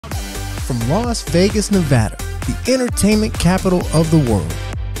From Las Vegas, Nevada, the entertainment capital of the world,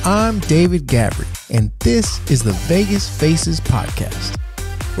 I'm David Gabry, and this is the Vegas Faces podcast,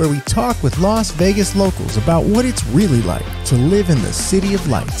 where we talk with Las Vegas locals about what it's really like to live in the City of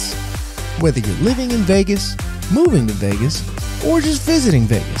Lights. Whether you're living in Vegas, moving to Vegas, or just visiting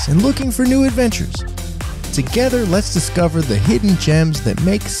Vegas and looking for new adventures, together let's discover the hidden gems that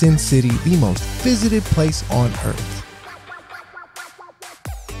make Sin City the most visited place on earth.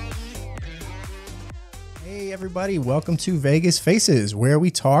 Hey everybody, welcome to Vegas Faces, where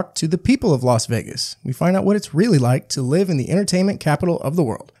we talk to the people of Las Vegas. We find out what it's really like to live in the entertainment capital of the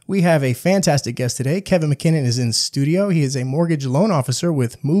world. We have a fantastic guest today. Kevin MacKinnon is in studio. He is a mortgage loan officer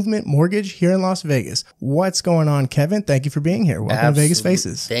with Movement Mortgage here in Las Vegas. What's going on, Kevin? Thank you for being here. Welcome to Vegas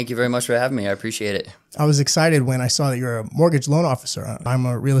Faces. Thank you very much for having me. I appreciate it. I was excited when I saw that you're a mortgage loan officer. I'm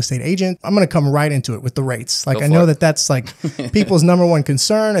a real estate agent. I'm going to come right into it with the rates. Like, I know that that's like people's number one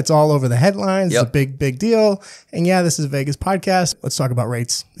concern. It's all over the headlines. Yep. It's a big, big deal. And yeah, this is a Vegas podcast. Let's talk about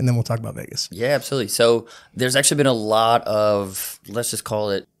rates and then we'll talk about Vegas. Yeah, absolutely. So there's actually been a lot of, let's just call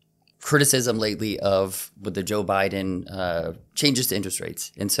it, criticism lately of with the Joe Biden changes to interest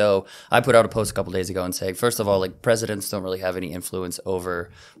rates. And so I put out a post a couple days ago and saying, first of all, like, presidents don't really have any influence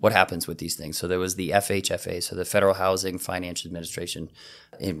over what happens with these things. So there was the FHFA, so the Federal Housing Finance Administration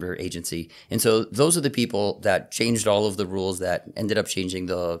agency. And so those are the people that changed all of the rules that ended up changing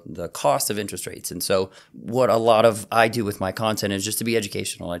the cost of interest rates. And so what a lot of I do with my content is just to be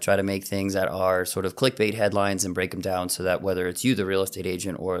educational. I try to make things that are sort of clickbait headlines and break them down so that whether it's you, the real estate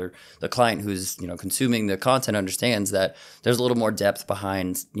agent, or the client who's, consuming the content understands that there's a little more depth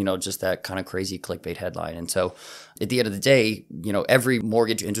behind, just that kind of crazy clickbait headline. And so at the end of the day, every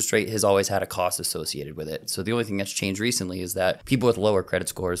mortgage interest rate has always had a cost associated with it. So the only thing that's changed recently is that people with lower credit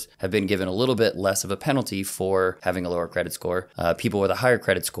scores have been given a little bit less of a penalty for having a lower credit score. People with a higher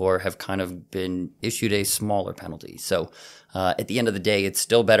credit score have kind of been issued a smaller penalty. So at the end of the day, it's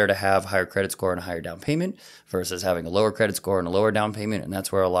still better to have a higher credit score and a higher down payment versus having a lower credit score and a lower down payment. And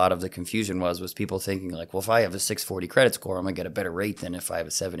that's where a lot of the confusion was people thinking like, well, if I have a 640 credit score, I'm going to get a better rate than if I have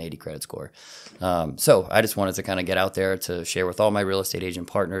a 780 credit score. So I just wanted to kind of get out there to share with all my real estate agent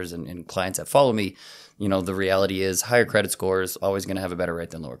partners and clients that follow me. The reality is higher credit scores always going to have a better rate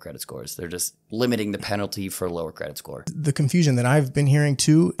than lower credit scores. They're just limiting the penalty for lower credit score. The confusion that I've been hearing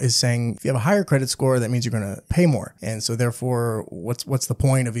too is saying if you have a higher credit score, that means you're going to pay more. And so therefore, what's the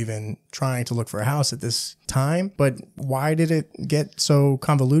point of even trying to look for a house at this time? But why did it get so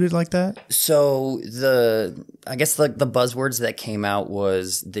convoluted like that? So I guess the buzzwords that came out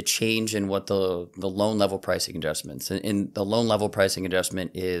was the change in what the loan level pricing adjustments. And the loan level pricing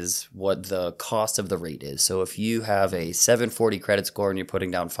adjustment is what the cost of the rate is. So if you have a 740 credit score and you're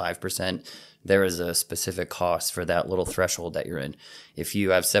putting down 5%, there is a specific cost for that little threshold that you're in. If you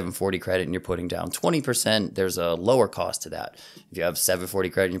have 740 credit and you're putting down 20%, there's a lower cost to that. If you have 740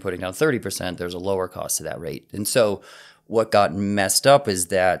 credit and you're putting down 30%, there's a lower cost to that rate. And so what got messed up is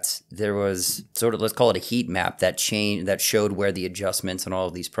that there was sort of, let's call it a heat map that showed where the adjustments and all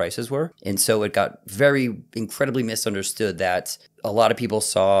of these prices were. And so it got very incredibly misunderstood that a lot of people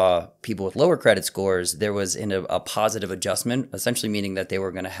saw people with lower credit scores, there was a positive adjustment, essentially meaning that they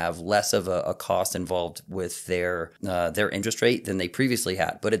were going to have less of a cost involved with their interest rate than they previously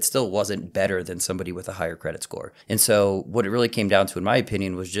had. But it still wasn't better than somebody with a higher credit score. And so what it really came down to, in my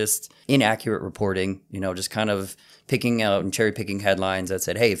opinion, was just inaccurate reporting, just kind of picking out and cherry picking headlines that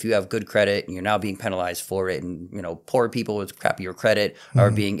said, hey, if you have good credit and you're now being penalized for it, and poor people with crappier credit are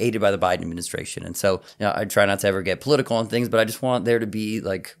being aided by the Biden administration. And so I try not to ever get political on things, but I just want there to be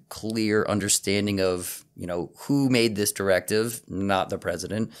like clear understanding of who made this directive, not the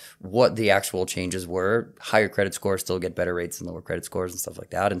president, what the actual changes were. Higher credit scores still get better rates than lower credit scores and stuff like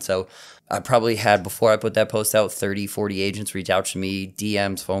that. And so I probably had, before I put that post out, 30, 40 agents reach out to me,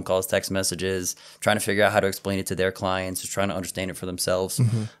 DMs, phone calls, text messages, trying to figure out how to explain it to their clients, just trying to understand it for themselves. So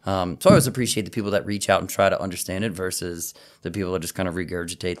I always appreciate the people that reach out and try to understand it versus the people that just kind of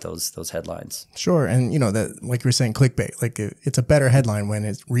regurgitate those headlines. Sure. And, that, like you were saying, clickbait, like it's a better headline when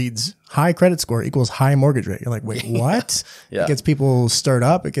it reads high credit score equals high mortgage rate. You're like, wait, what? Yeah. It gets people stirred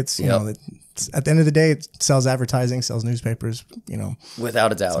up. It gets, at the end of the day, it sells advertising, sells newspapers,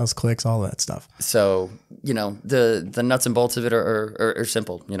 without a doubt, sells clicks, all that stuff. So, the nuts and bolts of it are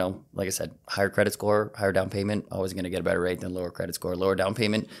simple. Like I said, higher credit score, higher down payment, always going to get a better rate than lower credit score. Lower down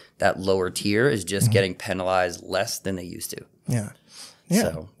payment, that lower tier is just getting penalized less than they used to. Yeah. Yeah.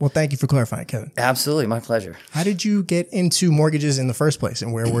 So, well, thank you for clarifying, Kevin. Absolutely. My pleasure. How did you get into mortgages in the first place,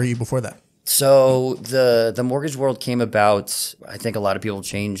 and where were you before that? So the mortgage world came about. I think a lot of people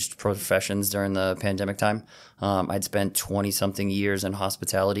changed professions during the pandemic time. I'd spent 20-something years in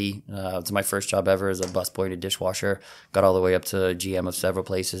hospitality. It's my first job ever as a busboy and a dishwasher. Got all the way up to GM of several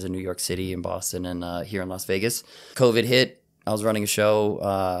places in New York City and Boston and here in Las Vegas. COVID hit. I was running a show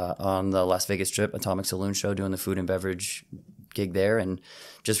on the Las Vegas Strip, Atomic Saloon Show, doing the food and beverage gig there, and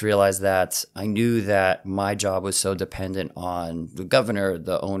just realized that I knew that my job was so dependent on the governor,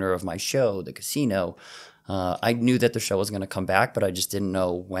 the owner of my show, the casino. I knew that the show was going to come back, but I just didn't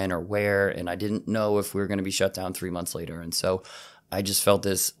know when or where, and I didn't know if we were going to be shut down 3 months later. And so I just felt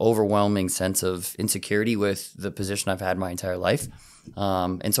this overwhelming sense of insecurity with the position I've had my entire life.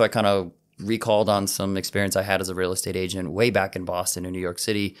 And so I kind of recalled on some experience I had as a real estate agent way back in Boston and New York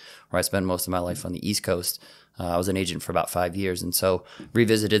City, where I spent most of my life on the East Coast. I was an agent for about 5 years. And so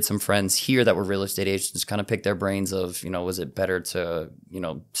revisited some friends here that were real estate agents, kind of picked their brains of, was it better to,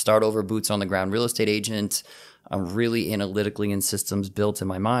 start over, boots on the ground real estate agent? I'm really analytically in systems built in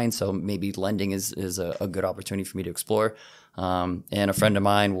my mind. So maybe lending is a good opportunity for me to explore. And a friend of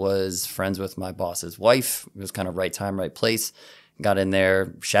mine was friends with my boss's wife. It was kind of right time, right place. Got in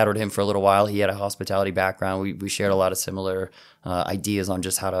there, shadowed him for a little while. He had a hospitality background. We shared a lot of similar ideas on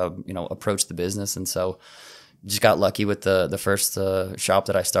just how to, approach the business. And so just got lucky with the first shop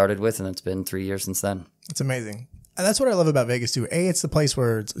that I started with, and it's been 3 years since then. It's amazing. And that's what I love about Vegas too. It's the place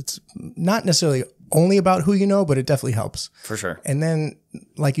where it's not necessarily only about who you know, but it definitely helps. For sure. And then,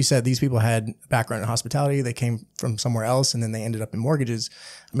 like you said, these people had a background in hospitality. They came from somewhere else, and then they ended up in mortgages.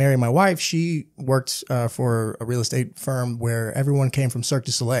 Mary, my wife, she worked for a real estate firm where everyone came from Cirque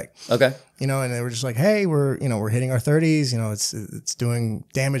du Soleil. Okay. And they were just like, hey, we're hitting our 30s. It's doing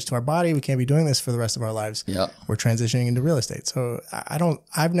damage to our body. We can't be doing this for the rest of our lives. Yeah. We're transitioning into real estate. So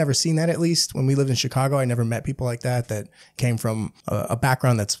I've never seen that, at least when we lived in Chicago. I never met people like that came from a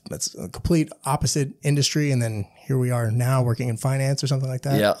background that's a complete opposite industry. And then here we are now working in finance or something like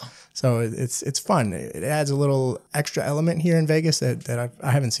that. Yeah. So it's fun. It adds a little extra element here in Vegas that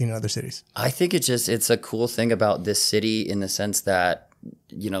I haven't seen in other cities. I think it's a cool thing about this city in the sense that,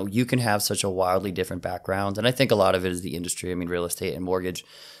 you can have such a wildly different background. And I think a lot of it is the industry. I mean, real estate and mortgage,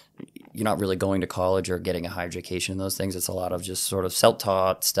 you're not really going to college or getting a higher education in those things. It's a lot of just sort of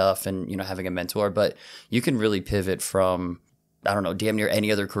self-taught stuff and, having a mentor. But you can really pivot from, I don't know, damn near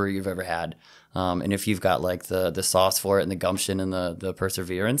any other career you've ever had. And if you've got like the sauce for it and the gumption and the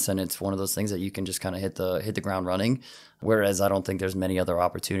perseverance, and it's one of those things that you can just kind of hit the ground running. Whereas I don't think there's many other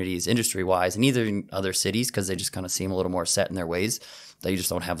opportunities industry wise, and either in other cities, because they just kind of seem a little more set in their ways, that you just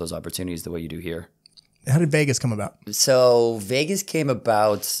don't have those opportunities the way you do here. How did Vegas come about? So Vegas came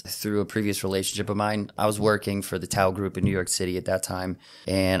about through a previous relationship of mine. I was working for the Tao Group in New York City at that time,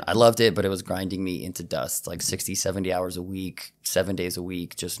 and I loved it, but it was grinding me into dust, like 60, 70 hours a week, 7 days a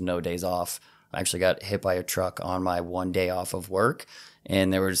week, just no days off. I actually got hit by a truck on my 1 day off of work,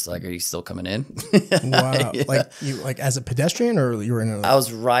 and they were just like, "Are you still coming in?" Wow! Yeah. Like as a pedestrian, or you were in I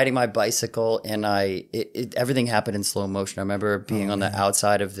was riding my bicycle, and everything happened in slow motion. I remember being on the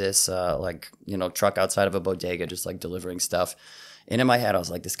outside of this truck outside of a bodega, just like delivering stuff. And in my head, I was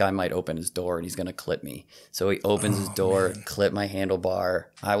like, this guy might open his door and he's going to clip me. So he opens his door, clipped my handlebar.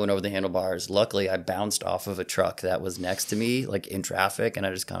 I went over the handlebars. Luckily, I bounced off of a truck that was next to me, like in traffic, and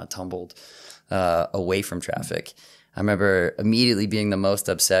I just kind of tumbled away from traffic. I remember immediately being the most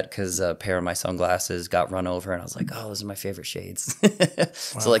upset because a pair of my sunglasses got run over, and I was like, oh, those are my favorite shades.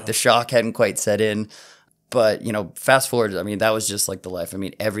 So like the shock hadn't quite set in. But, fast forward, I mean, that was just like the life. I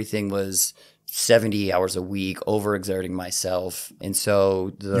mean, everything was 70 hours a week, overexerting myself. And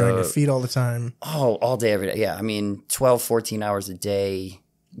so you're on your feet all the time. Oh, all day, every day. Yeah. I mean, 12, 14 hours a day,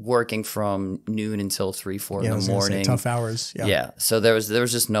 working from noon until 3, 4 in the morning. Tough hours. Yeah. Yeah. So there was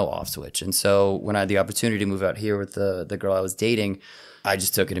just no off switch. And so when I had the opportunity to move out here with the girl I was dating, I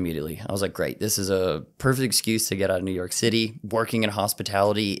just took it immediately. I was like, great, this is a perfect excuse to get out of New York City. Working in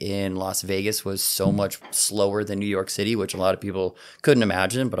hospitality in Las Vegas was so much slower than New York City, which a lot of people couldn't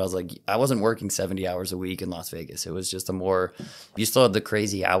imagine. But I was like, I wasn't working 70 hours a week in Las Vegas. It was just you still had the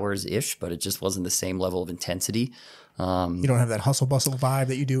crazy hours-ish, but it just wasn't the same level of intensity. You don't have that hustle bustle vibe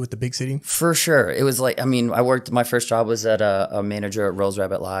that you do with the big city? For sure. It was like, my first job was at a manager at Rose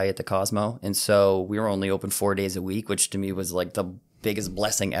Rabbit Lie at the Cosmo. And so we were only open 4 days a week, which to me was like the biggest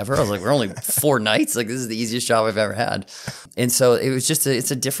blessing ever. I was like, we're only 4 nights. Like, this is the easiest job I've ever had. And so it was just,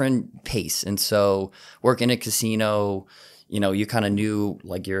 it's a different pace. And so working in a casino, you kind of knew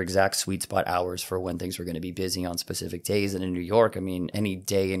like your exact sweet spot hours for when things were going to be busy on specific days. And in New York, I mean, any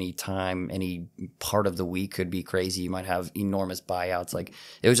day, any time, any part of the week could be crazy. You might have enormous buyouts. Like,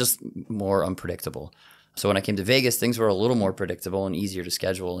 it was just more unpredictable. So when I came to Vegas, things were a little more predictable and easier to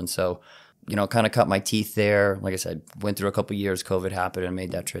schedule. And so, kind of cut my teeth there. Like I said, went through a couple of years, COVID happened and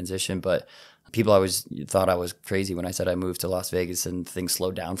made that transition. But people always thought I was crazy when I said I moved to Las Vegas and things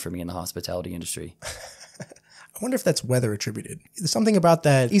slowed down for me in the hospitality industry. I wonder if that's weather attributed. There's something about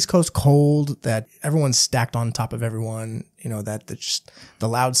that East Coast cold, that everyone's stacked on top of everyone, that just the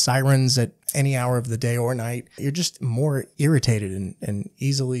loud sirens at any hour of the day or night. You're just more irritated and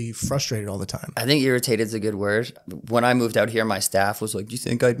easily frustrated all the time. I think irritated is a good word. When I moved out here, my staff was like, "Do you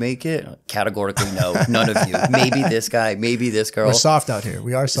think I'd make it?" Categorically, no. None of you. Maybe this guy, maybe this girl. We're soft out here.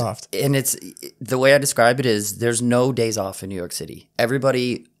 We are soft. And it's the way I describe it is there's no days off in New York City.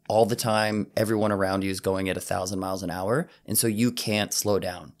 Everybody all the time, everyone around you is going at 1,000 miles an hour. And so you can't slow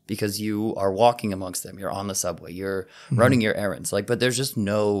down because you are walking amongst them. You're on the subway. You're running your errands. But there's just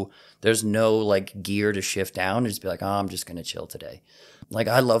there's no gear to shift down and just be like, "Oh, I'm just going to chill today."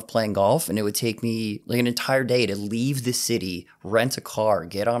 I love playing golf, and it would take me an entire day to leave the city, rent a car,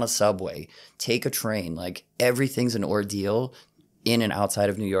 get on a subway, take a train. Everything's an ordeal in and outside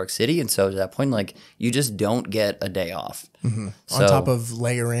of New York City. And so to that point, you just don't get a day off. Mm-hmm. So, on top of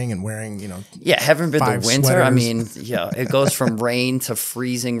layering and wearing, heaven forbid the winter. Sweaters. I mean, it goes from rain to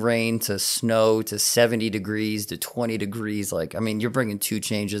freezing rain to snow to 70 degrees to 20 degrees. You're bringing 2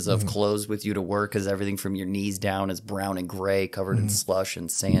 changes of clothes with you to work because everything from your knees down is brown and gray, covered in slush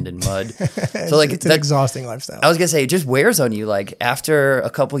and sand and mud. So it's an exhausting lifestyle. I was going to say, it just wears on you. After a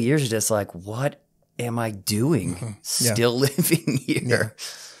couple of years, you're just what am I doing still living here?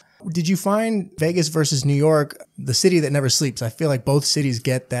 Yeah. Did you find Vegas versus New York, the city that never sleeps? I feel like both cities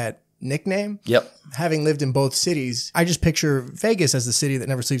get that nickname. Yep. Having lived in both cities, I just picture Vegas as the city that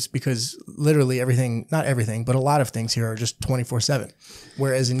never sleeps because literally everything, not everything, but a lot of things here are just 24/7.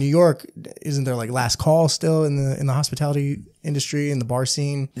 Whereas in New York, isn't there last call still in the hospitality industry, in the bar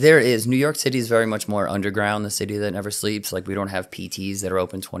scene? There is. New York City is very much more underground, the city that never sleeps. We don't have PTs that are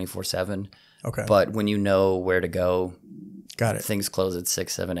open 24/7. Okay. But when you know where to go, got it. Things close at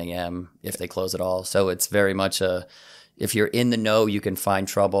 6, 7 a.m. if they close at all. So it's very much if you're in the know, you can find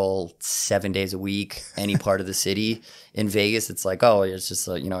trouble 7 days a week, any part of the city. In Vegas, it's it's just,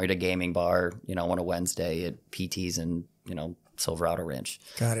 at a gaming bar, on a Wednesday at PT's and, Silverado Ranch.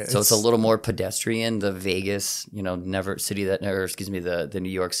 Got it. So it's a little more pedestrian. The Vegas, the New York City that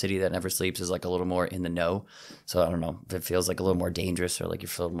never sleeps is a little more in the know. So I don't know if it feels a little more dangerous or you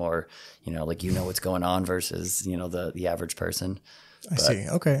feel more, what's going on versus, the average person. I see.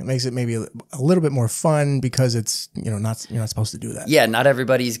 Okay. It makes it maybe a little bit more fun because it's, you're not supposed to do that. Yeah. Not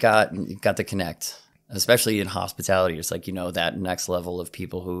everybody's got the connect. Especially in hospitality, it's that next level of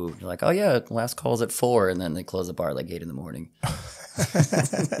people who are oh yeah, last call's at 4, and then they close the bar at 8 in the morning.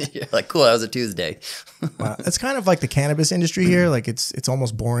 You're cool, that was a Tuesday. Wow. It's kind of like the cannabis industry here. It's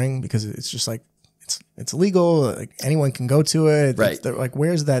almost boring because it's just it's legal. Anyone can go to it. Right.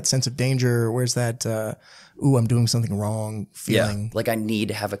 Where's that sense of danger? Where's that, ooh, I'm doing something wrong feeling? Yeah. I need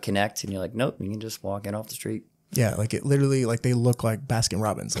to have a connect, and you're nope, you can just walk in off the street. Yeah, it literally they look like Baskin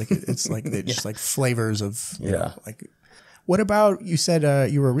Robbins. It's they're just flavors of What about, you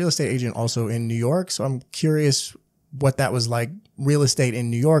said you were a real estate agent also in New York, so I'm curious what that was like, real estate in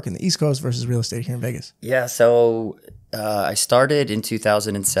New York and the East Coast versus real estate here in Vegas. Yeah, so I started in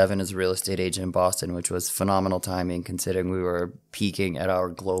 2007 as a real estate agent in Boston, which was phenomenal timing considering we were peaking at our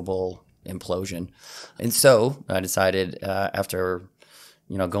global implosion. And so I decided after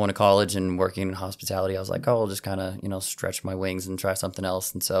going to college and working in hospitality, I was I'll just kind of, stretch my wings and try something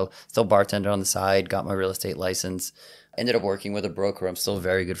else. And so still bartender on the side, got my real estate license, ended up working with a broker I'm still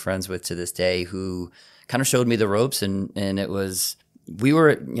very good friends with to this day who kind of showed me the ropes. And it was,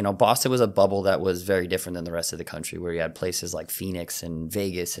 Boston was a bubble that was very different than the rest of the country, where you had places like Phoenix and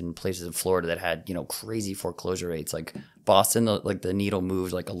Vegas and places in Florida that had, crazy foreclosure rates. Boston, the needle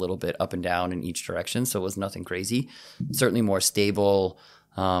moved a little bit up and down in each direction. So it was nothing crazy, certainly more stable.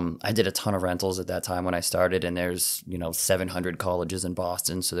 I did a ton of rentals at that time when I started, and there's 700 colleges in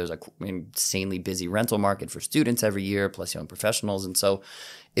Boston, so there's an insanely busy rental market for students every year, plus young professionals, and so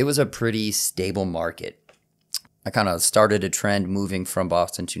it was a pretty stable market. I kind of started a trend moving from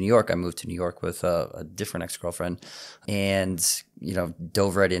Boston to New York. I moved to New York with a different ex-girlfriend, and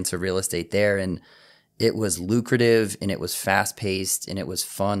dove right into real estate there, and it was lucrative, and it was fast-paced, and it was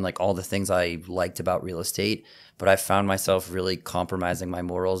fun, all the things I liked about real estate. But I found myself really compromising my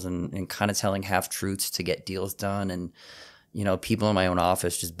morals and kind of telling half-truths to get deals done. And, people in my own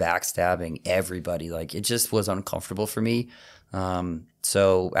office just backstabbing everybody. It just was uncomfortable for me.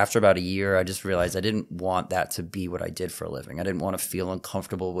 So after about a year, I just realized I didn't want that to be what I did for a living. I didn't want to feel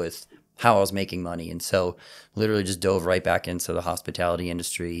uncomfortable with how I was making money. And so literally just dove right back into the hospitality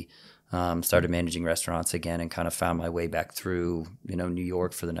industry. Started managing restaurants again and kind of found my way back through, New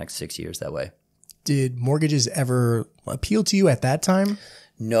York for the next 6 years that way. Did mortgages ever appeal to you at that time?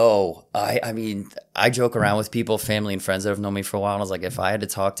 No, I mean, I joke around with people, family and friends that have known me for a while. And I was like, if I had to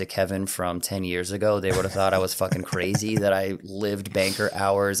talk to Kevin from 10 years ago, they would have thought I was fucking crazy that I lived banker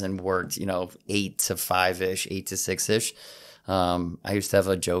hours and worked, 8 to 5-ish, 8 to 6-ish. I used to have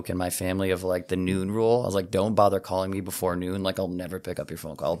a joke in my family of like the noon rule. I was like, don't bother calling me before noon. Like, I'll never pick up your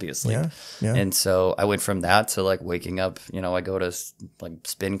phone call. I'll be asleep. Yeah. And so I went from that to like waking up, I go to like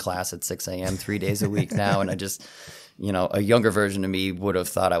spin class at 6 a.m. 3 days a week now. And I just, a younger version of me would have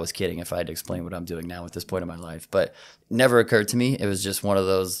thought I was kidding if I had to explain what I'm doing now at this point in my life. But never occurred to me. It was just one of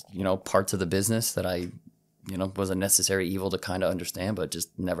those, parts of the business that I, was a necessary evil to kind of understand, but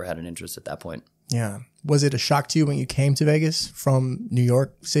just never had an interest at that point. Yeah. Was it a shock to you when you came to Vegas from New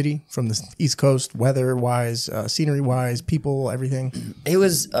York City, from the East Coast, weather-wise, scenery-wise, people, everything? It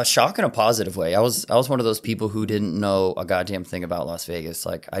was a shock in a positive way. I was one of those people who didn't know a goddamn thing about Las Vegas.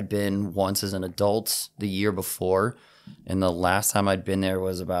 Like, I'd been once as an adult the year before, and the last time I'd been there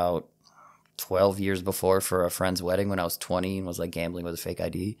was about 12 years before for a friend's wedding when I was 20 and was like gambling with a fake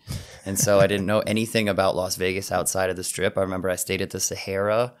ID. And so I didn't know anything about Las Vegas outside of the Strip. I remember I stayed at the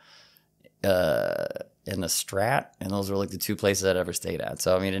Sahara and the Strat, and those were like the two places I'd ever stayed at.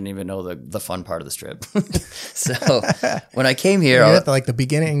 So I mean, I didn't even know the fun part of the Strip. So when I came here, you're at the, like the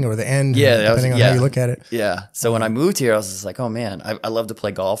beginning or the end, depending on how you look at it. Yeah. So when I moved here, I was just like, oh man, I love to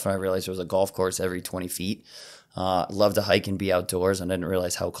play golf, and I realized there was a golf course every 20 feet. Love to hike and be outdoors, and I didn't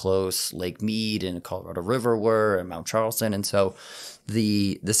realize how close Lake Mead and Colorado River were, and Mount Charleston. And so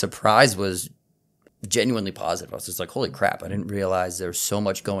the surprise was genuinely positive. I was just like, holy crap, I didn't realize there's so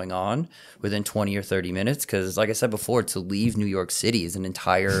much going on within 20 or 30 minutes. Because like I said before, to leave New York City is an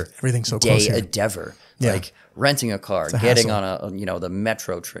entire everything's so day close endeavor. Yeah. Like renting a car, getting on the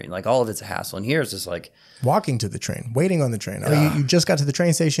metro train, like all of it's a hassle. And here it's just like walking to the train, waiting on the train. You just got to the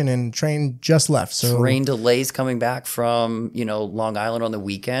train station and train just left. So train delays coming back from, Long Island on the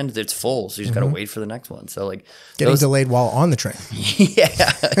weekend. It's full. So you just got to wait for the next one. So like getting delayed while on the train.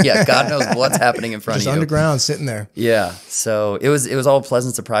 Yeah. God knows what's happening in front of you. Just underground sitting there. Yeah. So it was all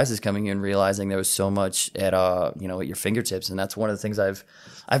pleasant surprises coming in, realizing there was so much at your fingertips. And that's one of the things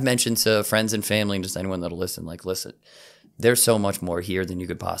I've mentioned to friends and family and just anyone that'll listen, like, listen, there's so much more here than you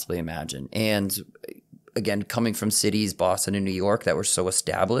could possibly imagine. And again, coming from cities, Boston and New York, that were so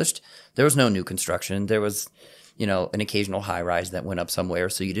established, there was no new construction. There was, an occasional high rise that went up somewhere.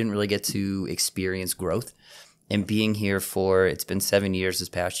 So you didn't really get to experience growth. And being here it's been 7 years this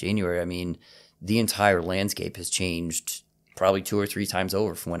past January. I mean, the entire landscape has changed probably 2 or 3 times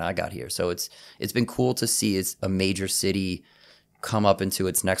over from when I got here. So it's been cool to see it's a major city come up into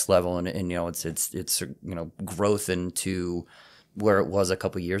its next level and it's growth into where it was a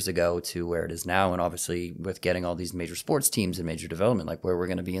couple of years ago to where it is now. And obviously with getting all these major sports teams and major development, like where we're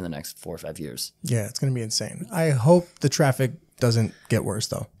going to be in the next 4 or 5 years. Yeah, it's going to be insane. I hope the traffic doesn't get worse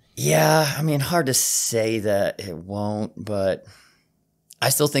though. Yeah, I mean, hard to say that it won't, but I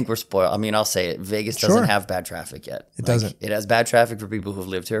still think we're spoiled. I mean, I'll say it. Vegas doesn't have bad traffic yet. It doesn't. It has bad traffic for people who've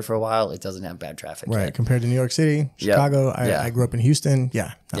lived here for a while. It doesn't have bad traffic yet. Compared to New York City, Chicago. I grew up in Houston.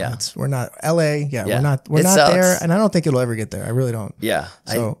 We're not LA. We're not there, and I don't think it'll ever get there. I really don't. Yeah.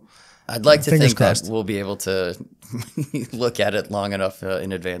 So I'd like to think crossed. that we'll be able to look at it long enough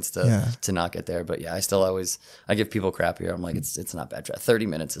in advance to not get there. But yeah, I give people crap here. I'm like, it's not bad traffic. 30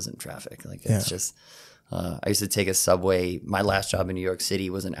 minutes isn't traffic. Like it's just. I used to take a subway. My last job in New York City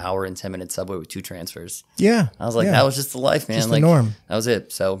was an hour and 10-minute subway with 2 transfers. Yeah. I was like, that was just the life, man. Just the norm. That was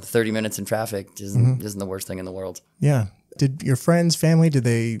it. So 30 minutes in traffic isn't the worst thing in the world. Yeah. Did your friends, family, did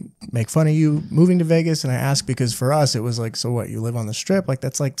they make fun of you moving to Vegas? And I ask because for us, it was like, so what, you live on the Strip? Like,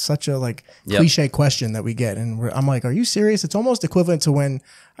 that's like such a cliche question that we get. And I'm like, are you serious? It's almost equivalent to when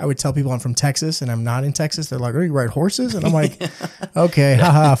I would tell people I'm from Texas and I'm not in Texas. They're like, oh, you ride horses? And I'm like, okay,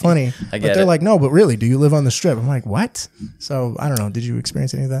 haha, funny. But they're like, no, but really, do you live on the Strip? I'm like, what? So I don't know. Did you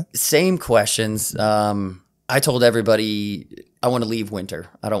experience any of that? Same questions. I told everybody I want to leave winter.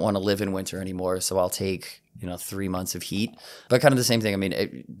 I don't want to live in winter anymore. So I'll take 3 months of heat, but kind of the same thing. I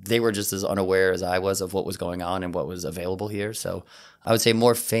mean, they were just as unaware as I was of what was going on and what was available here. So I would say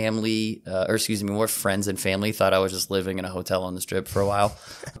more more friends and family thought I was just living in a hotel on the Strip for a while.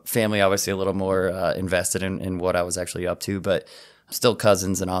 Family, obviously a little more invested in what I was actually up to. But Still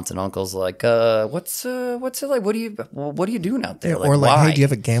cousins and aunts and uncles like, what's it like? What are you doing out there? Yeah, or like, why? hey, do you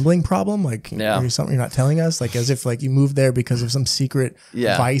have a gambling problem? Like, Yeah. or something you're not telling us? Like, as if like you moved there because of some secret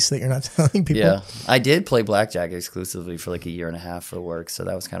vice that you're not telling people. Yeah, I did play blackjack exclusively for like a year and a half for work, so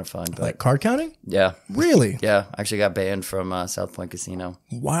that was kind of fun. But Like card counting? yeah, Really? yeah, I actually got banned from South Point Casino.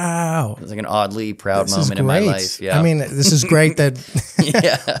 Wow. It was like an oddly proud This moment is in my great. life. Yeah, I mean, this is great that,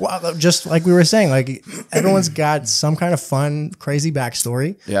 yeah, wow, just like we were saying, like everyone's got some kind of fun, crazy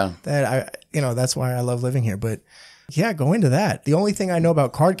backstory. yeah. That that's why I love living here. But yeah, go into that. The only thing I know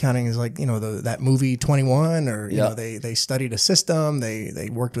about card counting is like, that movie 21, or, they studied a system, they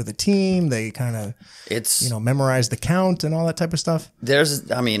worked with a team, they kind of, memorized the count and all that type of stuff.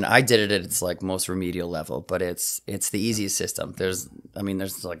 I did it at its like most remedial level, but it's the easiest system. There's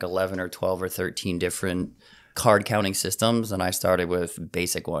like 11 or 12 or 13 different card counting systems, and I started with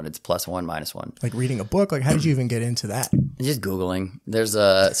basic one. It's +1, -1. Like reading a book. Like, how did you even get into that? Just Googling. There's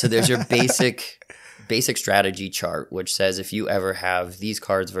your basic strategy chart, which says if you ever have these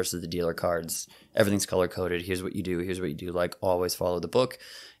cards versus the dealer cards, everything's color coded. Here's what you do. Here's what you do. Like, always follow the book,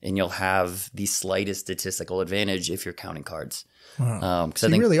 and you'll have the slightest statistical advantage if you're counting cards. Wow. So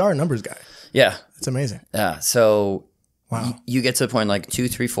you really are a numbers guy. Yeah, it's amazing. Yeah. So wow, you get to the point like 2,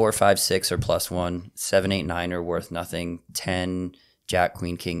 3, 4, 5, 6 are +1, 7, 8, 9 are worth nothing, 10, Jack,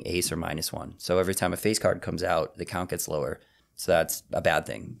 Queen, King, Ace are -1. So every time a face card comes out, the count gets lower. So that's a bad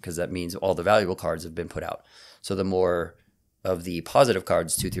thing because that means all the valuable cards have been put out. So the more of the positive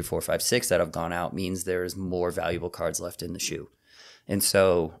cards, 2, 3, 4, 5, 6 that have gone out means there's more valuable cards left in the shoe. And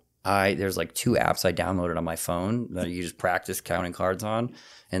so there's like 2 apps I downloaded on my phone that you just practice counting cards on,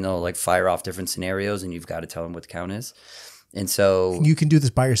 and they'll like fire off different scenarios, and you've got to tell them what the count is. And so you can do this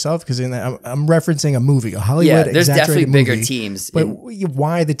by yourself, because I'm referencing a movie, a Hollywood. Yeah, there's definitely bigger movie. teams. But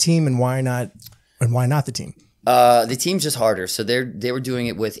why the team, and why not the team? The team's just harder. So they were doing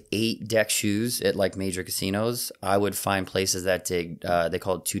it with 8 deck shoes at like major casinos. I would find places that did they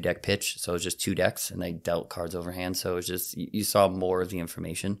called 2-deck pitch. So it was just 2 decks, and they dealt cards overhand. So it was just you saw more of the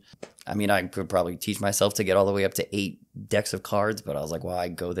information. I mean, I could probably teach myself to get all the way up to 8 decks of cards, but I was like, well,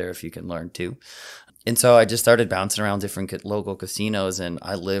 I'd go there if you can learn too. And so I just started bouncing around different local casinos, and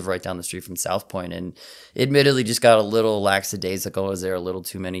I live right down the street from South Point, and admittedly just got a little lackadaisical. I was there a little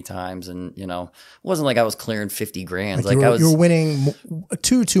too many times, and it wasn't like I was clearing 50 grand. Like you were winning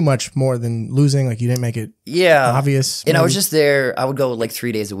too much more than losing. Like you didn't make it obvious. And maybe. I was just there. I would go like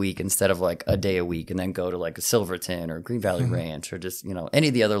 3 days a week instead of like a day a week, and then go to like a Silverton or Green Valley Ranch or just any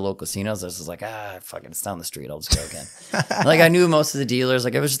of the other local casinos. I was just like, fucking, it's down the street. I'll just go again. Like I knew most of the dealers.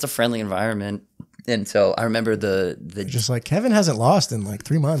 Like it was just a friendly environment. And so I remember the just like Kevin hasn't lost in like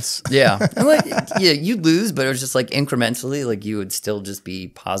 3 months. Yeah. I'm like, yeah, you'd lose, but it was just like incrementally, like you would still just be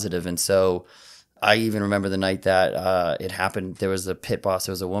positive. And so I even remember the night that it happened. There was a pit boss,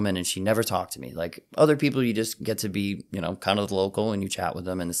 there was a woman, and she never talked to me. Like other people, you just get to be, kind of local, and you chat with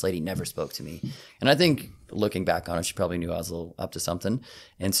them. And this lady never spoke to me. And I think looking back on it, she probably knew I was a little up to something.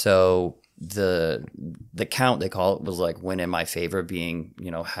 And so the count, they call it, was like win in my favor, being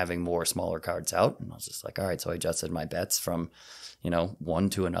having more smaller cards out. And I was just like, all right. So I adjusted my bets from one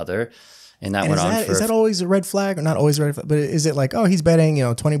to another, and that went on. Is that always a red flag, or not always a red flag? But is it like, oh, he's betting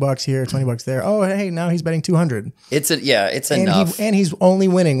 $20 here, $20 there? Oh, hey, now he's betting 200. It's enough, and he's only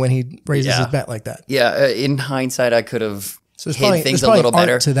winning when he raises his bet like that. Yeah, in hindsight, I could have. So there's things probably a little art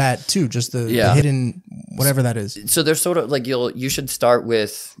better to that too, just the hidden whatever that is. So there's sort of like you should start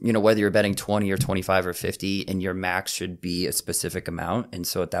with whether you're betting 20 or 25 or 50, and your max should be a specific amount. And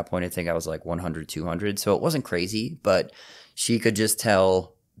so at that point, I think I was like 100, 200. So it wasn't crazy, but she could just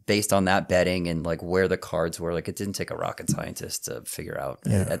tell based on that betting and like where the cards were. Like it didn't take a rocket scientist to figure out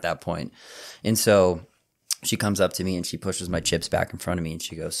at that point. And so she comes up to me and she pushes my chips back in front of me, and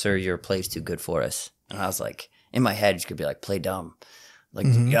she goes, "Sir, your play's too good for us." And I was like, in my head, she could be like, "Play dumb." Like,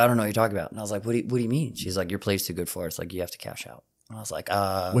 yeah, I don't know what you're talking about. And I was like, what do you mean? She's like, "Your play's too good for us. Like, you have to cash out." And I was like,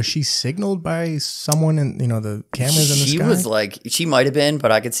 Was she signaled by someone in, the cameras in the sky? She was like, she might have been,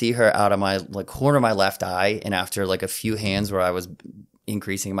 but I could see her out of my corner of my left eye. And after like a few hands where I was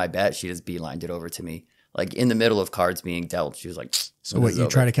increasing my bet, she just beelined it over to me. Like in the middle of cards being dealt, she was like, "So what, you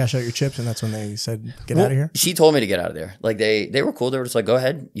try to cash out your chips?" And that's when they said, "Get out of here." She told me to get out of there. Like they were cool. They were just like, "Go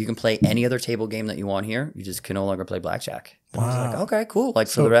ahead, you can play any other table game that you want here. You just can no longer play blackjack." And I was like, okay, cool. Like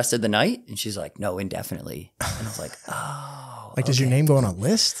for the rest of the night? And she's like, no, indefinitely. And I was like, oh. Like, does your name go on a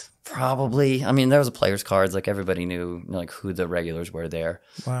list? Probably. I mean, there was a players' cards. Like everybody knew like who the regulars were there.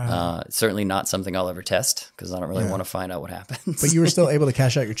 Wow. Certainly not something I'll ever test because I don't really want to find out what happens. But you were still able to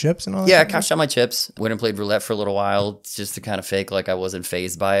cash out your chips and all that? Yeah, I cashed out my chips. Went and played roulette for a little while just to kind of fake like I wasn't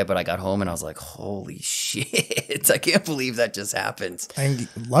fazed by it. But I got home and I was like, holy shit. I can't believe that just happened. And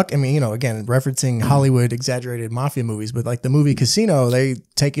luck, I mean, you know, again, referencing Hollywood exaggerated mafia movies, but like the movie Casino, they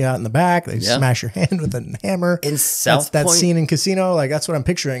take you out in the back, they smash your hand with a hammer. In South that Point, scene in Casino, like that's what I'm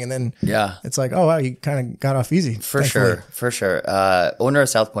picturing. And then it's like, oh wow, you kind of got off easy. For sure. Owner of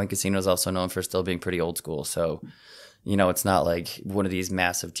South Point Casino is also known for still being pretty old school. So, you know, it's not like one of these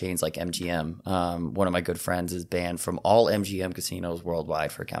massive chains like MGM. One of my good friends is banned from all MGM casinos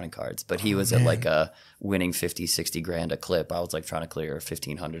worldwide for counting cards. But he was at like a winning 50, 60 grand a clip. I was like trying to clear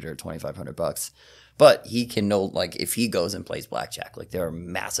 1,500 or 2,500 bucks. But he can know, like, if he goes and plays blackjack, like there are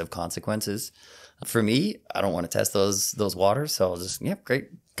massive consequences. For me, I don't want to test those waters. So I'll just, great.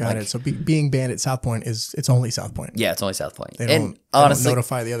 Got it. So being banned at South Point it's only South Point. Yeah, it's only South Point. They don't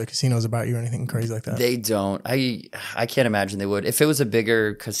notify the other casinos about you or anything crazy like that. They don't. I can't imagine they would. If it was a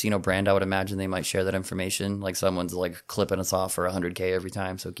bigger casino brand, I would imagine they might share that information. Like someone's like clipping us off for $100K every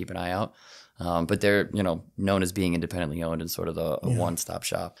time, so keep an eye out. But they're, known as being independently owned and sort of a one-stop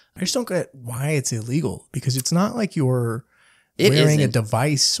shop. I just don't get why it's illegal because it's not like you're wearing a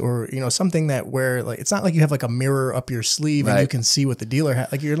device or, something that it's not like you have like a mirror up your sleeve and you can see what the dealer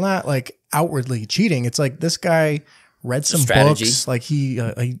has. Like you're not like outwardly cheating. It's like this guy read some books, like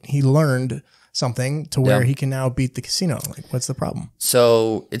he learned something to where he can now beat the casino. Like what's the problem?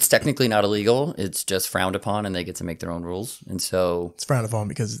 So it's technically not illegal. It's just frowned upon and they get to make their own rules. And so it's frowned upon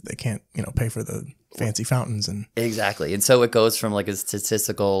because they can't, pay for the fancy fountains and exactly. And so it goes from like a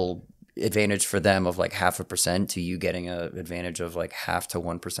statistical advantage for them of like 0.5% to you getting an advantage of like 0.5 to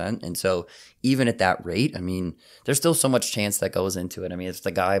 1%. And so even at that rate, I mean, there's still so much chance that goes into it. I mean, if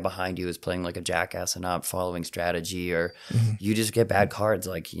the guy behind you is playing like a jackass and not following strategy or you just get bad cards,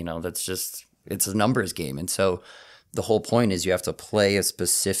 like, that's just, it's a numbers game. And so the whole point is you have to play a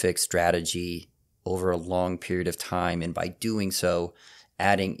specific strategy over a long period of time. And by doing so,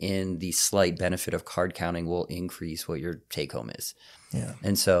 adding in the slight benefit of card counting will increase what your take home is. Yeah.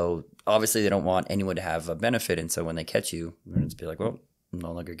 And so obviously they don't want anyone to have a benefit. And so when they catch you, they're going to be like, well,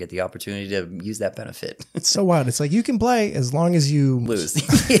 no longer get the opportunity to use that benefit. It's so wild. It's like you can play as long as you lose.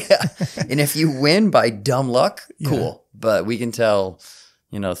 Yeah. And if you win by dumb luck, cool. But we can tell,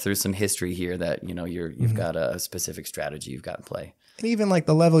 through some history here that, you've got a specific strategy you've got in play. And even like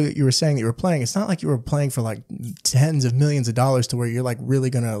the level you were saying that you were playing, it's not like you were playing for like tens of millions of dollars to where you're like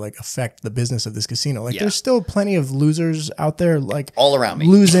really going to like affect the business of this casino. Like there's still plenty of losers out there, like all around me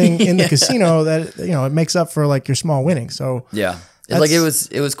losing in the casino that, it makes up for like your small winnings. So yeah, like it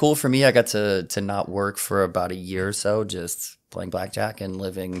was cool for me. I got to not work for about a year or so, just playing blackjack and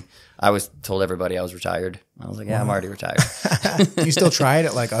living. I was told everybody I was retired. I was like, yeah, I'm already retired. Do you still try it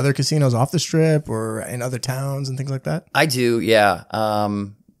at like other casinos off the strip or in other towns and things like that? I do, yeah.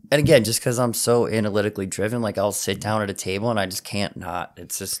 And again, just because I'm so analytically driven, like I'll sit down at a table and I just can't not.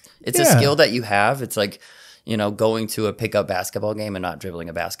 It's just, it's a skill that you have. It's like, going to a pickup basketball game and not dribbling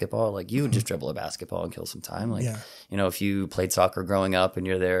a basketball. Like you would just dribble a basketball and kill some time. Like, if you played soccer growing up and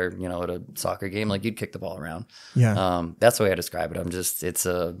you're there, at a soccer game, like you'd kick the ball around. Yeah. That's the way I describe it. I'm just, it's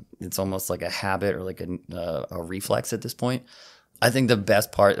almost like a habit or like a reflex at this point. I think the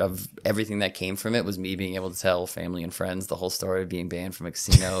best part of everything that came from it was me being able to tell family and friends the whole story of being banned from a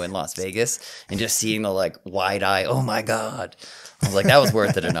casino in Las Vegas and just seeing the like wide eye, oh my God. I was like, that was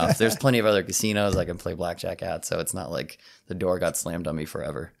worth it enough. There's plenty of other casinos I can play blackjack at, so it's not like the door got slammed on me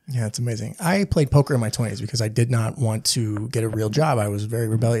forever. Yeah, it's amazing. I played poker in my 20s because I did not want to get a real job. I was very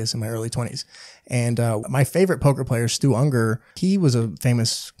rebellious in my early 20s. And my favorite poker player, Stu Unger, he was a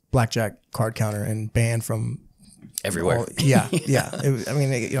famous blackjack card counter and banned from everywhere. Yeah.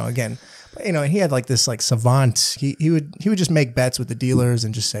 Again, he had like this like savant. He would just make bets with the dealers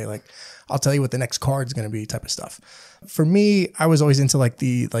and just say like, I'll tell you what the next card's going to be type of stuff. For me, I was always into like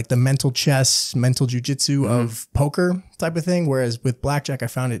the mental chess, mental jujitsu of poker type of thing. Whereas with blackjack, I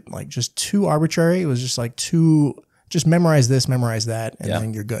found it like just too arbitrary. It was just like just memorize this, memorize that, and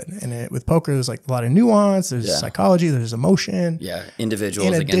then you're good. And with poker, there's like a lot of nuance. There's psychology. There's emotion. Yeah, individuals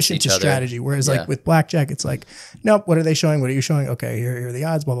in against addition each to other. Strategy. Whereas like with blackjack, it's like, nope. What are they showing? What are you showing? Okay, here are the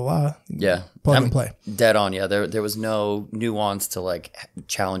odds. Blah blah blah. Yeah, plug and play. Dead on. Yeah, there was no nuance to like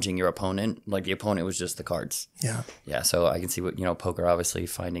challenging your opponent. Like the opponent was just the cards. Yeah. Yeah. So I can see what poker obviously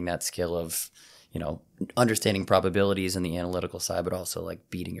finding that skill of understanding probabilities and the analytical side, but also like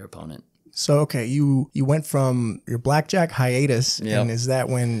beating your opponent. So, okay, you went from your Blackjack hiatus, Yep. and is that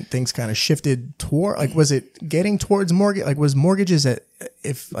when things kind of shifted toward, like, was it getting towards mortgage? Like, was mortgages that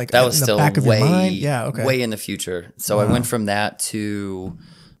was in the still back of way, your mind? Yeah, okay. way in the future. So I went from that to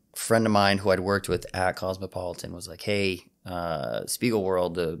a friend of mine who I'd worked with at Cosmopolitan was like, hey, Spiegel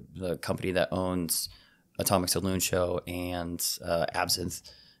World, the company that owns Atomic Saloon Show and Absinthe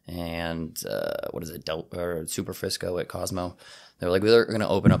and Super Frisco at Cosmo. They were like, we're going to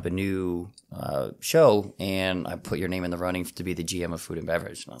open up a new show, and I put your name in the running to be the GM of food and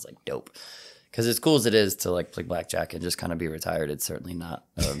beverage. And I was like, dope. Because as cool as it is to like play blackjack and just kind of be retired, it's certainly not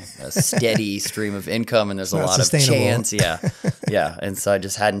a steady stream of income, and there's a lot of chance. Yeah, yeah. And so I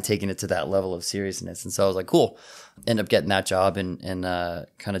just hadn't taken it to that level of seriousness. And so I was like, cool. Ended up getting that job and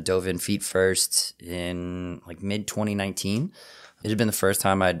kind of dove in feet first in like mid 2019. It had been the first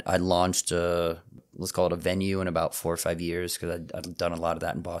time I'd launched let's call it a venue in about 4 or 5 years, because I'd done a lot of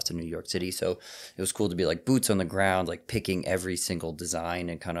that in Boston, New York City. So it was cool to be like boots on the ground, like picking every single design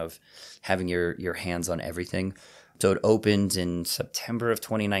and kind of having your hands on everything. So it opened in September of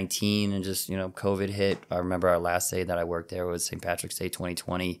 2019, and just, COVID hit. I remember our last day that I worked there was St. Patrick's Day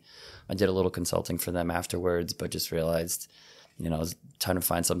 2020. I did a little consulting for them afterwards, but just realized, I was trying to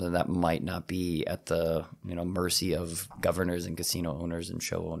find something that might not be at the, mercy of governors and casino owners and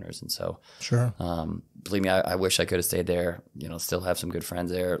show owners. And so, sure. Believe me, I wish I could have stayed there, still have some good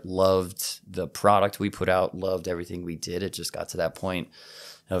friends there. Loved the product we put out, loved everything we did. It just got to that point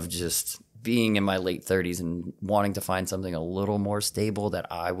of just being in my late 30s and wanting to find something a little more stable that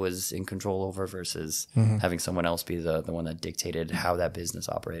I was in control over versus having someone else be the one that dictated how that business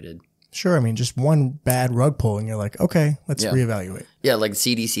operated. Sure. I mean, just one bad rug pull and you're like, okay, let's reevaluate. Yeah, like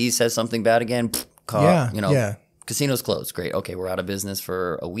CDC says something bad again, casinos closed. Great. Okay, we're out of business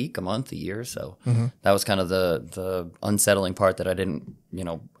for a week, a month, a year. So that was kind of the unsettling part that I didn't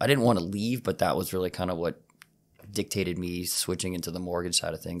want to leave, but that was really kind of what dictated me switching into the mortgage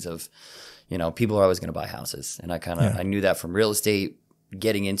side of things of, people are always going to buy houses. And I knew that from real estate,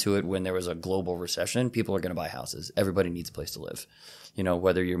 getting into it when there was a global recession, people are going to buy houses. Everybody needs a place to live.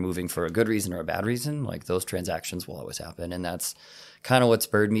 Whether you're moving for a good reason or a bad reason, like those transactions will always happen. And that's kind of what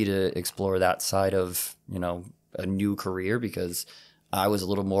spurred me to explore that side of, a new career, because I was a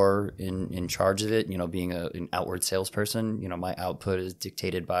little more in charge of it, being an outward salesperson. My output is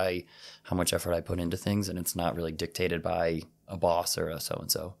dictated by how much effort I put into things, and it's not really dictated by a boss or a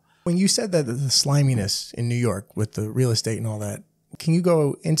so-and-so. When you said that the sliminess in New York with the real estate and all that, can you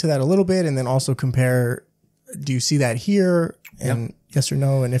go into that a little bit and then also compare, do you see that here? And yes or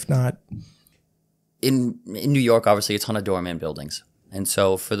no? And if not? In New York, obviously, a ton of doorman buildings. And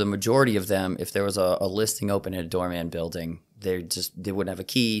so for the majority of them, if there was a listing open in a doorman building, they wouldn't have a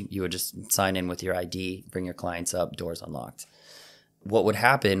key. You would just sign in with your ID, bring your clients up, doors unlocked. What would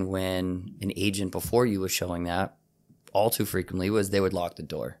happen when an agent before you was showing that, all too frequently, was they would lock the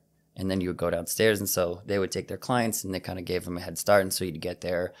door. And then you would go downstairs, and so they would take their clients, and they kind of gave them a head start. And so you'd get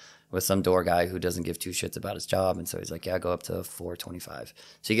there with some door guy who doesn't give two shits about his job. And so he's like, yeah, go up to 425.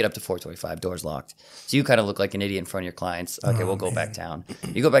 So you get up to 425, doors locked. So you kind of look like an idiot in front of your clients. Okay, we'll go back down.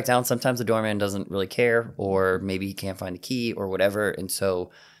 You go back down. Sometimes the doorman doesn't really care, or maybe he can't find the key or whatever. And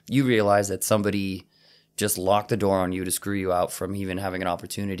so you realize that somebody just locked the door on you to screw you out from even having an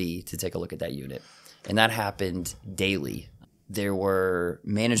opportunity to take a look at that unit. And that happened daily. There were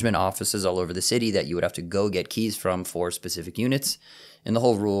management offices all over the city that you would have to go get keys from for specific units. And the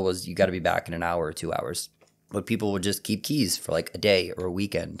whole rule was you got to be back in an hour or 2 hours. But people would just keep keys for like a day or a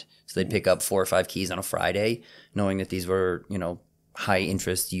weekend. So they'd pick up 4 or 5 keys on a Friday, knowing that these were, high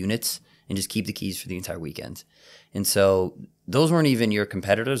interest units, and just keep the keys for the entire weekend. And so those weren't even your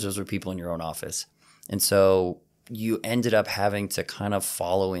competitors. Those were people in your own office. And so you ended up having to kind of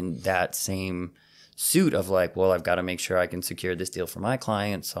follow in that same suit of like, well, I've got to make sure I can secure this deal for my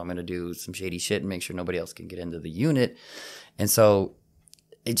client. So I'm going to do some shady shit and make sure nobody else can get into the unit. And so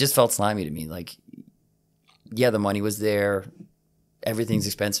it just felt slimy to me. Like, yeah, the money was there. Everything's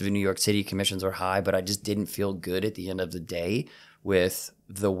expensive in New York City. Commissions are high, but I just didn't feel good at the end of the day with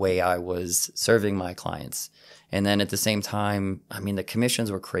the way I was serving my clients. And then at the same time, I mean, the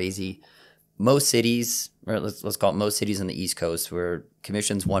commissions were crazy. Most cities, or let's call it most cities on the East Coast, were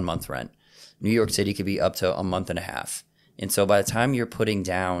commissions 1 month rent. New York City could be up to a month and a half. And so by the time you're putting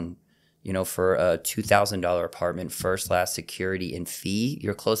down, for a $2,000 apartment, first, last, security, and fee,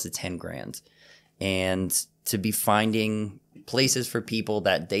 you're close to 10 grand. And to be finding places for people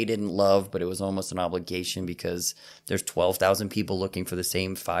that they didn't love, but it was almost an obligation because there's 12,000 people looking for the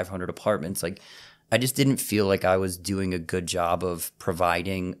same 500 apartments. Like, I just didn't feel like I was doing a good job of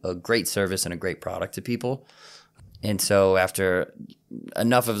providing a great service and a great product to people. And so after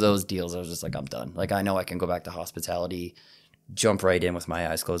enough of those deals, I was just like, I'm done. Like, I know I can go back to hospitality, jump right in with my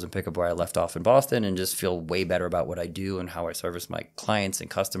eyes closed and pick up where I left off in Boston and just feel way better about what I do and how I service my clients and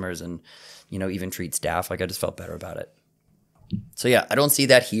customers and, you know, even treat staff. Like, I just felt better about it. So yeah, I don't see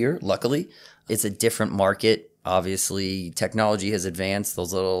that here, luckily. It's a different market. Obviously, technology has advanced.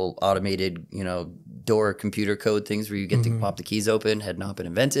 Those little automated, you know, door computer code things where you get to pop the keys open had not been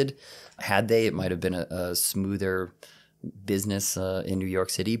invented. Had they, it might have been a smoother business in New York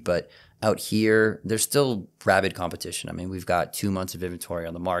City. But out here, there's still rabid competition. I mean, we've got 2 months of inventory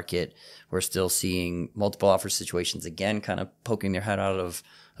on the market. We're still seeing multiple offer situations again, kind of poking their head out of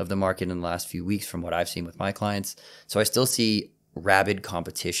the market in the last few weeks from what I've seen with my clients. So I still see rabid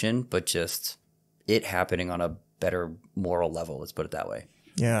competition, but just it happening on a better moral level. Let's put it that way.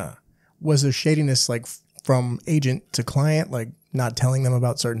 Yeah. Was there shadiness like from agent to client, like not telling them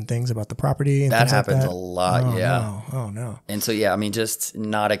about certain things about the property? And that things happens like that? a lot. Oh, yeah. No. Oh no. And so, yeah, I mean, just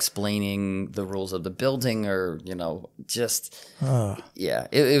not explaining the rules of the building or, you know, just, yeah,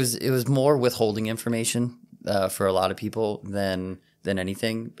 it was more withholding information for a lot of people than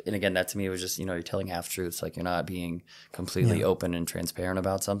anything. And again, that to me was just, you know, you're telling half truths. Like, you're not being completely open and transparent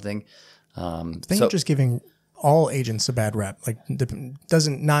about something. I think you're just giving all agents a bad rap. Like,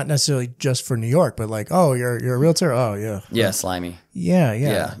 not necessarily just for New York, but like, oh, you're a realtor. Oh yeah. Yeah. Slimy. Yeah.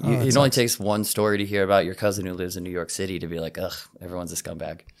 It only takes one story to hear about your cousin who lives in New York City to be like, ugh, everyone's a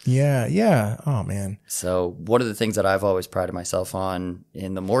scumbag. Yeah. Oh man. So one of the things that I've always prided myself on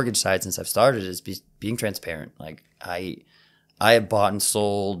in the mortgage side since I've started is being transparent. Like, I have bought and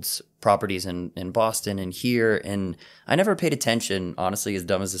sold properties in Boston and here, and I never paid attention, honestly, as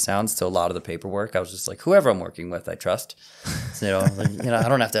dumb as it sounds, to a lot of the paperwork. I was just like, whoever I'm working with, I trust. So, I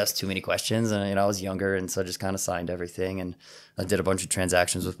don't have to ask too many questions. And, I was younger, and so I just kind of signed everything. And I did a bunch of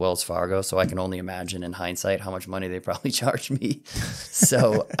transactions with Wells Fargo, so I can only imagine in hindsight how much money they probably charged me.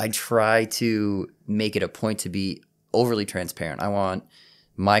 So I try to make it a point to be overly transparent. I want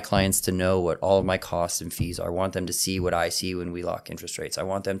my clients to know what all of my costs and fees are. I want them to see what I see when we lock interest rates. I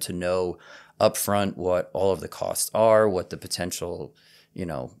want them to know upfront what all of the costs are, what the potential,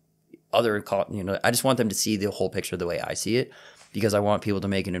 other cost, I just want them to see the whole picture the way I see it, because I want people to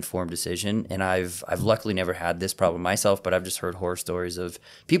make an informed decision. And I've luckily never had this problem myself, but I've just heard horror stories of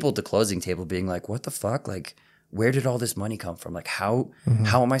people at the closing table being like, what the fuck? Like, where did all this money come from? Like, how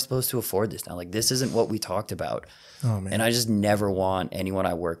am I supposed to afford this now? Like, this isn't what we talked about. Oh, man. And I just never want anyone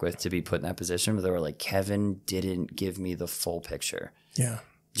I work with to be put in that position where they were like, Kevin didn't give me the full picture. Yeah.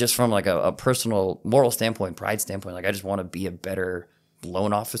 Just from like a personal moral standpoint, pride standpoint, like, I just want to be a better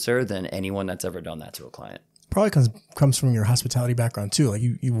loan officer than anyone that's ever done that to a client. Probably comes from your hospitality background too. Like,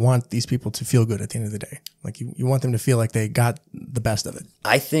 you want these people to feel good at the end of the day. Like, you want them to feel like they got the best of it.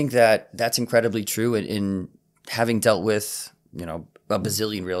 I think that's incredibly true. In having dealt with, a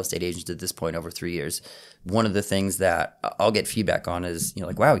bazillion real estate agents at this point over 3 years, one of the things that I'll get feedback on is,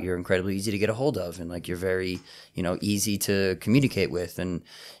 like, wow, you're incredibly easy to get a hold of. And like, you're very, easy to communicate with. And,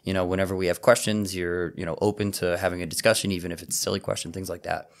 whenever we have questions, you're, open to having a discussion, even if it's a silly question, things like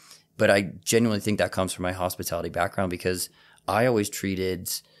that. But I genuinely think that comes from my hospitality background, because I always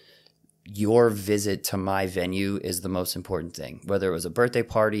treated your visit to my venue is the most important thing. Whether it was a birthday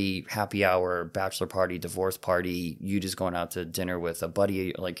party, happy hour, bachelor party, divorce party, you just going out to dinner with a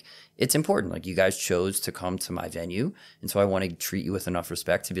buddy, like, it's important. Like, you guys chose to come to my venue. And so I want to treat you with enough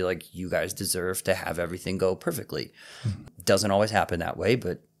respect to be like, you guys deserve to have everything go perfectly. Doesn't always happen that way,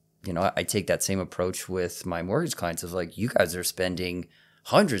 but, I take that same approach with my mortgage clients of like, you guys are spending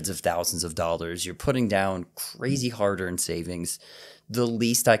hundreds of thousands of dollars. You're putting down crazy hard-earned savings. The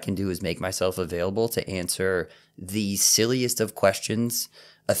least I can do is make myself available to answer the silliest of questions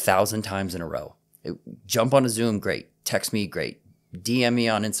 1,000 times in a row. Jump on a Zoom, great. Text me, great. DM me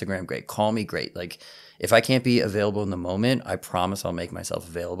on Instagram, great. Call me, great. Like, if I can't be available in the moment, I promise I'll make myself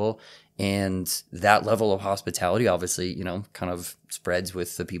available. And that level of hospitality, obviously, kind of spreads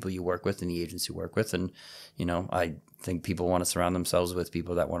with the people you work with and the agents you work with. And, I think people want to surround themselves with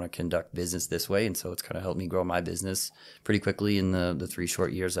people that want to conduct business this way. And so it's kind of helped me grow my business pretty quickly in the 3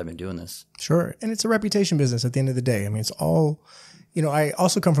 short years I've been doing this. Sure. And it's a reputation business at the end of the day. I mean, it's all, I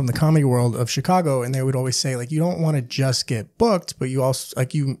also come from the comedy world of Chicago, and they would always say, like, you don't want to just get booked, but you also,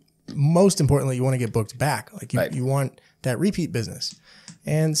 like, most importantly, you want to get booked back. Like, you want that repeat business.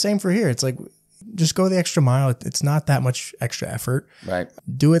 And same for here. It's like, just go the extra mile. It's not that much extra effort. Right.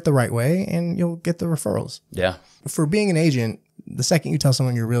 Do it the right way, and you'll get the referrals. Yeah. For being an agent, the second you tell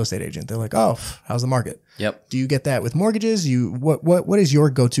someone you're a real estate agent, they're like, oh, how's the market? Yep. Do you get that with mortgages? What is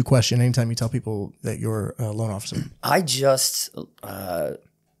your go-to question anytime you tell people that you're a loan officer? I just, I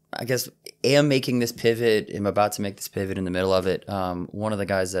guess am making this pivot. I'm about to make this pivot in the middle of it. One of the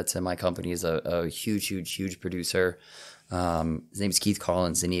guys that's in my company is a huge producer. His name is Keith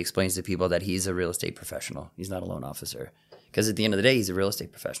Collins, and he explains to people that he's a real estate professional. He's not a loan officer. Because at the end of the day, he's a real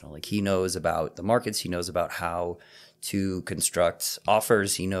estate professional. Like, he knows about the markets. He knows about how to construct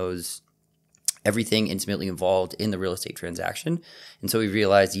offers. He knows everything intimately involved in the real estate transaction. And so he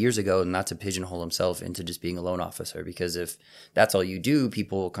realized years ago not to pigeonhole himself into just being a loan officer, because if that's all you do,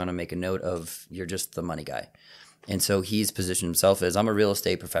 people kind of make a note of you're just the money guy. And so he's positioned himself as, I'm a real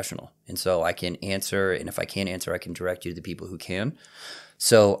estate professional. And so I can answer, and if I can't answer, I can direct you to the people who can.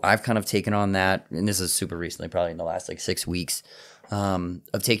 So I've kind of taken on that, and this is super recently, probably in the last like 6 weeks,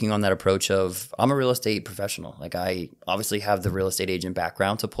 of taking on that approach of, I'm a real estate professional. Like, I obviously have the real estate agent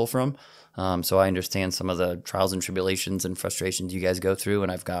background to pull from. So I understand some of the trials and tribulations and frustrations you guys go through,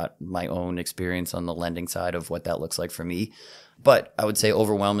 and I've got my own experience on the lending side of what that looks like for me. But I would say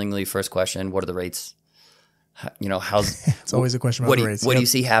overwhelmingly, first question, what are the rates? How's it's always a question about the rates. What do you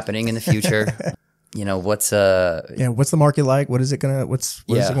see happening in the future? What's what's the market like? What is it going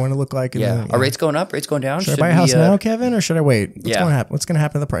to look like? Are rates going up? Rates going down? Should I buy a house now, Kevin, or should I wait? What's going to happen? What's going to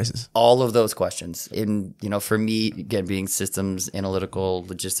happen to the prices? All of those questions. And, for me, again, being systems analytical,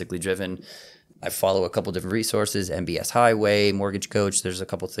 logistically driven, I follow a couple different resources, MBS Highway, Mortgage Coach. There's a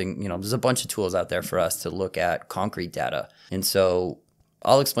couple things, there's a bunch of tools out there for us to look at concrete data. And so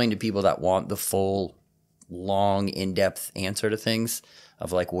I'll explain to people that want the full, long, in-depth answer to things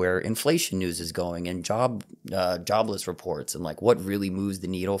of like where inflation news is going and jobless reports and like what really moves the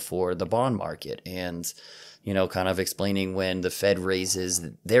needle for the bond market, and kind of explaining when the Fed raises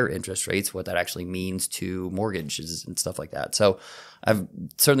their interest rates, what that actually means to mortgages and stuff like that. So I've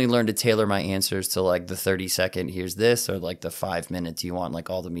certainly learned to tailor my answers to like the 30-second, here's this, or like the 5 minutes, you want like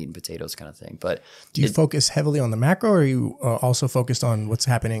all the meat and potatoes kind of thing. But do you focus heavily on the macro, or are you also focused on what's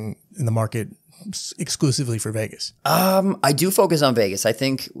happening in the market exclusively for Vegas? I do focus on Vegas. I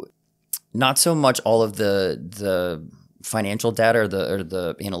think not so much all of the financial data or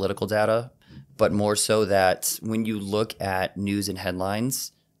the analytical data, but more so that when you look at news and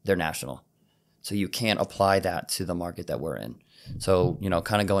headlines, they're national. So you can't apply that to the market that we're in. So,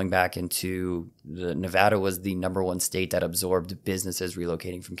 kind of going back into Nevada was the #1 state that absorbed businesses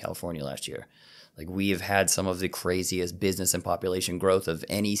relocating from California last year. Like, we have had some of the craziest business and population growth of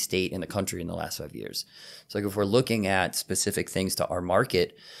any state in the country in the last 5 years. So, like, if we're looking at specific things to our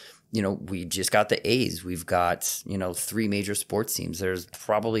market, we just got the A's. We've got, 3 major sports teams. There's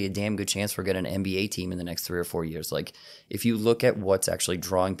probably a damn good chance we're getting an NBA team in the next 3 or 4 years. Like, if you look at what's actually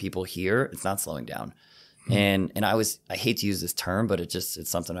drawing people here, it's not slowing down. And I hate to use this term, but it's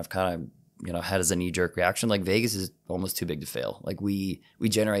something I've kind of, had as a knee-jerk reaction. Like, Vegas is almost too big to fail. Like, we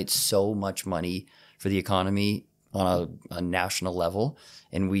generate so much money for the economy on a national level,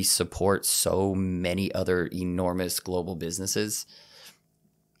 and we support so many other enormous global businesses.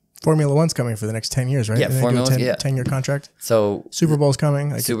 Formula One's coming for the next 10 years, right? Yeah, Formula 10-year contract. So Super Bowl's coming.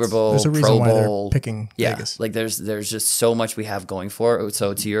 Like, Super Bowl, there's a reason Pro why Bowl, they're picking Vegas. Like, there's just so much we have going for it.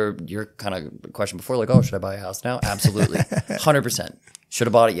 So to your kind of question before, like, should I buy a house now? Absolutely, 100%. Should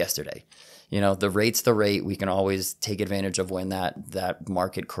have bought it yesterday. The rate's the rate. We can always take advantage of when that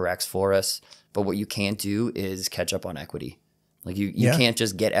market corrects for us. But what you can't do is catch up on equity. Like, you can't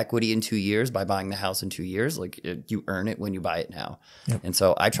just get equity in 2 years by buying the house in 2 years. Like, you earn it when you buy it now. Yep. And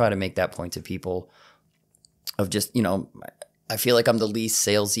so I try to make that point to people of just, I feel like I'm the least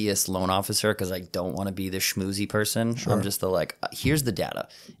salesiest loan officer because I don't want to be the schmoozy person. Sure. I'm just here's the data.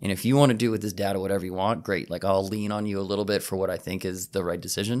 And if you want to do with this data whatever you want, great. Like, I'll lean on you a little bit for what I think is the right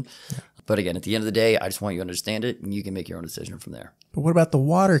decision. Yeah. But again, at the end of the day, I just want you to understand it, and you can make your own decision from there. But what about the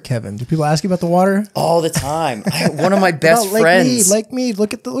water, Kevin? Do people ask you about the water? All the time. One of my best friends. Lake Mead.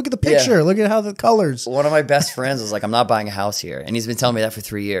 Look at the picture. Yeah. Look at how the colors. One of my best friends was like, I'm not buying a house here. And he's been telling me that for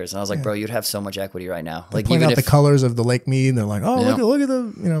 3 years. And I was like, bro, you'd have so much equity right now. They point out the colors of the Lake Mead, and they're like, look at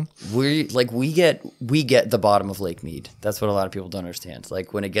the, we get the bottom of Lake Mead. That's what a lot of people don't understand.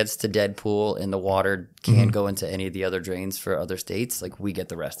 Like, when it gets to Deadpool and the water can't go into any of the other drains for other states, like, we get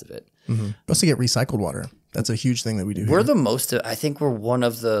the rest of it. Mm-hmm. We also get recycled water. That's a huge thing that we do here. We're the most, I think we're one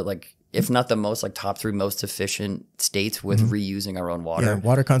of the, if not the most, top 3 most efficient states with reusing our own water. Yeah,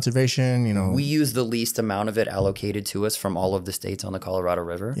 water conservation, We use the least amount of it allocated to us from all of the states on the Colorado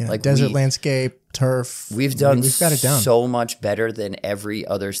River. Yeah, desert landscape, turf. We've got it down so much better than every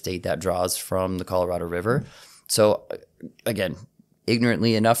other state that draws from the Colorado River. So, again,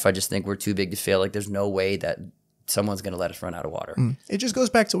 ignorantly enough, I just think we're too big to fail. Like, there's no way that someone's going to let us run out of water. It just goes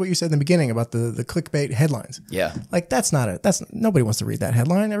back to what you said in the beginning about the clickbait headlines. Yeah. Like, nobody wants to read that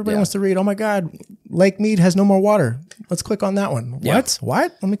headline. Everybody wants to read, oh my God, Lake Mead has no more water. let's click on that one. Yeah.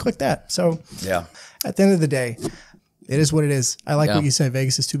 What? Let me click that. So Yeah. at the end of the day, it is what it is. I like what you said.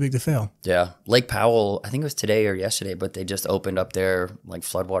 Vegas is too big to fail. Yeah. Lake Powell, I think it was today or yesterday, but they just opened up their like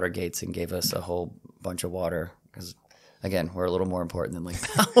floodwater gates and gave us a whole bunch of water because, again, we're a little more important than Lake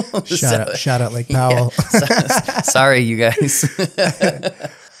Powell. Shout out Lake Powell. Yeah. Sorry, you guys.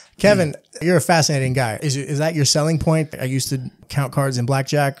 Kevin, you're a fascinating guy. Is that your selling point? I used to count cards in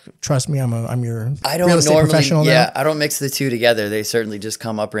blackjack. Trust me, I'm your real estate professional now. Yeah, I don't mix the two together. They certainly just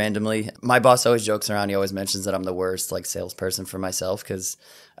come up randomly. My boss always jokes around. He always mentions that I'm the worst like salesperson for myself because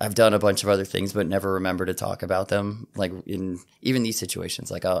I've done a bunch of other things, but never remember to talk about them. Like in even these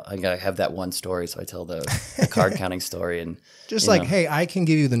situations, like I have that one story, so I tell the card counting story and just like, hey, I can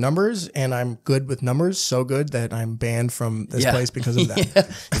give you the numbers, and I'm good with numbers, so good that I'm banned from this place because of that.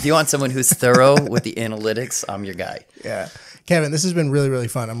 Yeah. If you want someone who's thorough with the analytics, I'm your guy. Yeah. Kevin, this has been really, really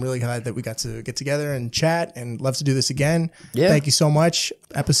fun. I'm really glad that we got to get together and chat and love to do this again. Yeah. Thank you so much.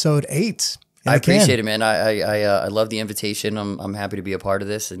 Episode 8. I appreciate it, man. I love the invitation. I'm happy to be a part of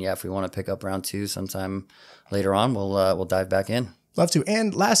this. And yeah, if we want to pick up round 2 sometime later on, we'll dive back in. Love to.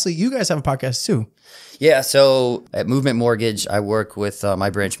 And lastly, you guys have a podcast too. Yeah. So at Movement Mortgage, I work with my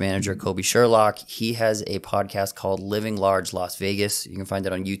branch manager, Kobe Sherlock. He has a podcast called Living Large Las Vegas. You can find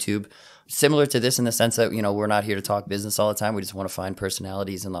it on YouTube. Similar to this in the sense that, we're not here to talk business all the time. We just want to find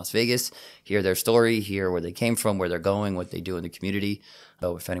personalities in Las Vegas, hear their story, hear where they came from, where they're going, what they do in the community.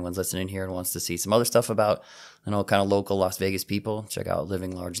 So if anyone's listening here and wants to see some other stuff about, kind of local Las Vegas people, check out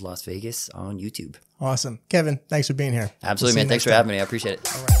Living Large Las Vegas on YouTube. Awesome. Kevin, thanks for being here. Absolutely, man. Thanks for having me. I appreciate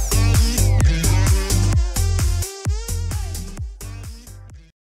it. All right.